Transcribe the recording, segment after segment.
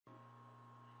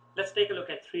Let's take a look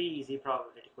at 3 easy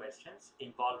probability questions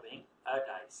involving a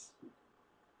dice.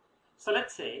 So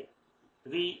let's say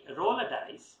we roll a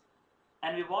dice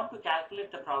and we want to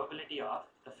calculate the probability of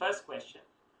the first question,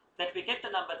 that we get the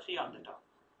number 3 on the top.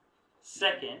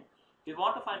 Second, we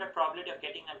want to find a probability of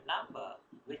getting a number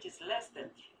which is less than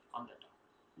 3 on the top.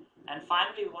 And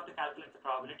finally, we want to calculate the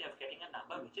probability of getting a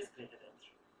number which is greater than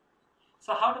 3.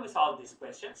 So how do we solve these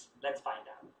questions? Let's find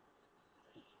out.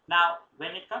 Now,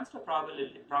 when it comes to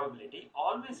probability,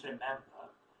 always remember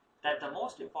that the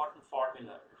most important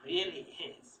formula really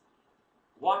is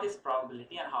what is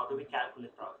probability and how do we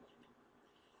calculate probability.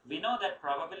 We know that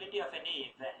probability of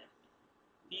any event,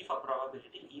 P for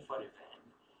probability, E for event,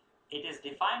 it is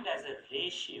defined as a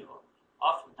ratio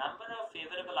of number of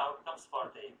favorable outcomes for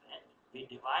the event.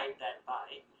 We divide that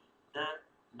by the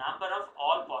number of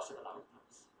all possible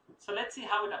outcomes. So let's see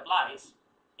how it applies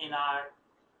in our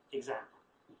example.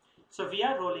 So we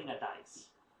are rolling a dice,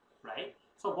 right?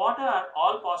 So what are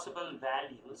all possible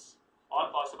values, all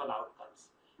possible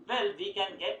outcomes? Well, we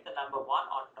can get the number 1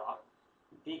 on top,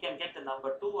 we can get the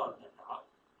number 2 on the top,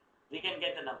 we can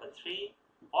get the number 3,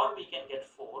 or we can get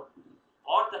 4,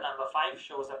 or the number 5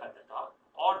 shows up at the top,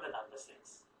 or the number 6.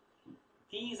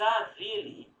 These are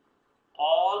really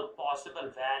all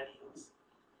possible values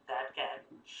that can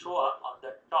show up on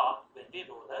the top when we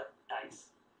roll a dice.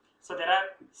 So there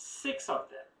are 6 of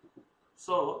them.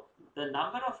 So the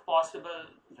number of possible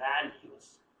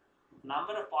values,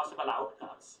 number of possible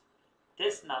outcomes,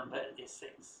 this number is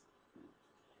 6.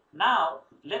 Now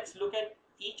let's look at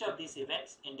each of these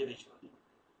events individually.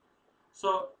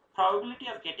 So probability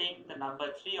of getting the number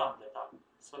 3 on the top.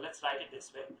 So let's write it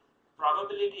this way.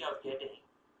 Probability of getting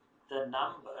the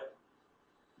number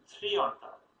 3 on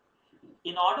top.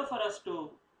 In order for us to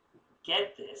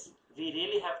get this, we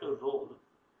really have to roll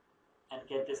and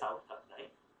get this outcome,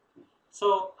 right?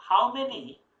 So how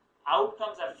many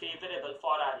outcomes are favorable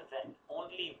for our event?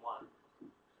 Only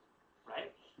 1, right?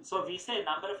 So we say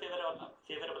number of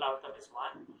favorable outcome is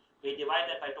 1. We divide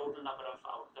that by total number of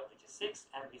outcome, which is 6,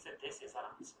 and we say this is our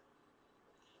answer.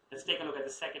 Let's take a look at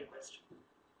the second question.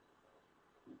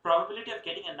 Probability of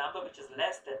getting a number which is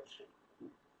less than 3.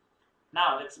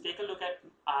 Now let's take a look at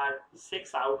our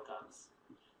 6 outcomes.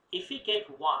 If we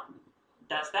get 1,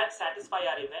 does that satisfy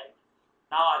our event?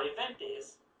 Now our event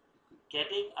is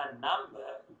getting a number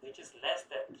which is less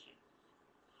than 3.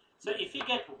 So if we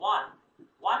get 1,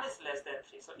 1 is less than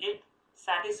 3. So it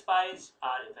satisfies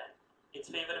our event. It's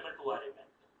favorable to our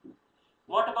event.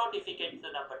 What about if we get the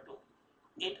number 2?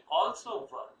 It also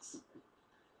works.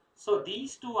 So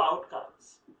these 2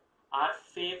 outcomes are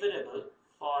favorable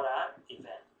for our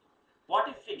event. What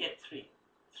if we get 3?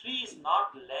 3 is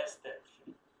not less than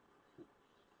 3.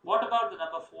 What about the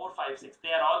number 4, 5, 6?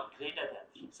 They are all greater than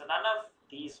 3. So none of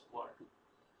these work.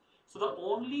 So the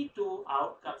only 2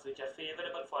 outcomes which are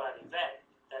favorable for our event,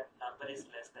 that number is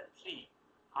less than 3,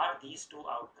 are these 2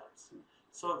 outcomes.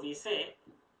 So we say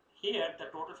here the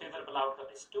total favorable outcome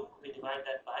is 2. We divide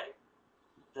that by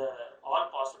the all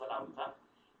possible outcome,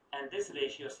 and this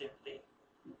ratio simply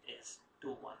is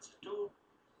 2 1s 2,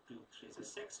 2 3s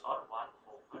 6, or 1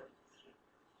 over 3.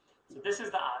 So this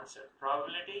is the answer.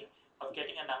 Probability of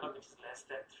getting a number which is less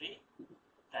than 3,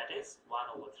 that is 1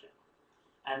 over 3.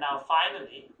 And now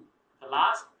finally, the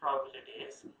last probability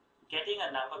is getting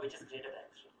a number which is greater than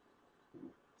 3.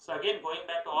 So again, going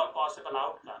back to all possible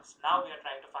outcomes, now we are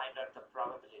trying to find out the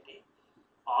probability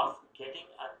of getting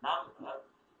a number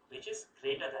which is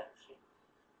greater than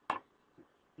 3.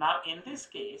 Now in this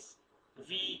case,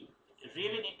 we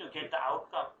really need to get the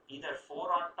outcome either 4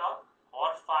 on top,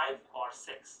 or 5, or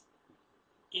 6.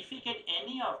 If we get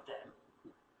any of them,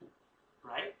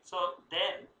 right, so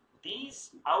then these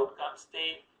outcomes,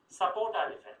 they support our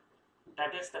event.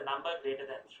 That is the number greater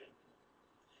than 3.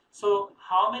 So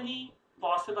how many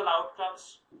possible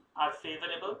outcomes are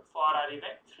favorable for our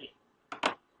event? 3.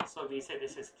 So we say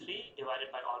this is 3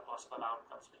 divided by all possible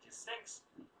outcomes, which is 6,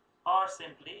 or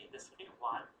simply this will be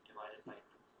 1 divided by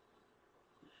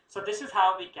 2. So this is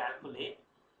how we calculate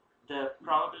the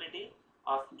probability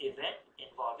of event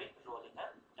involving rolling a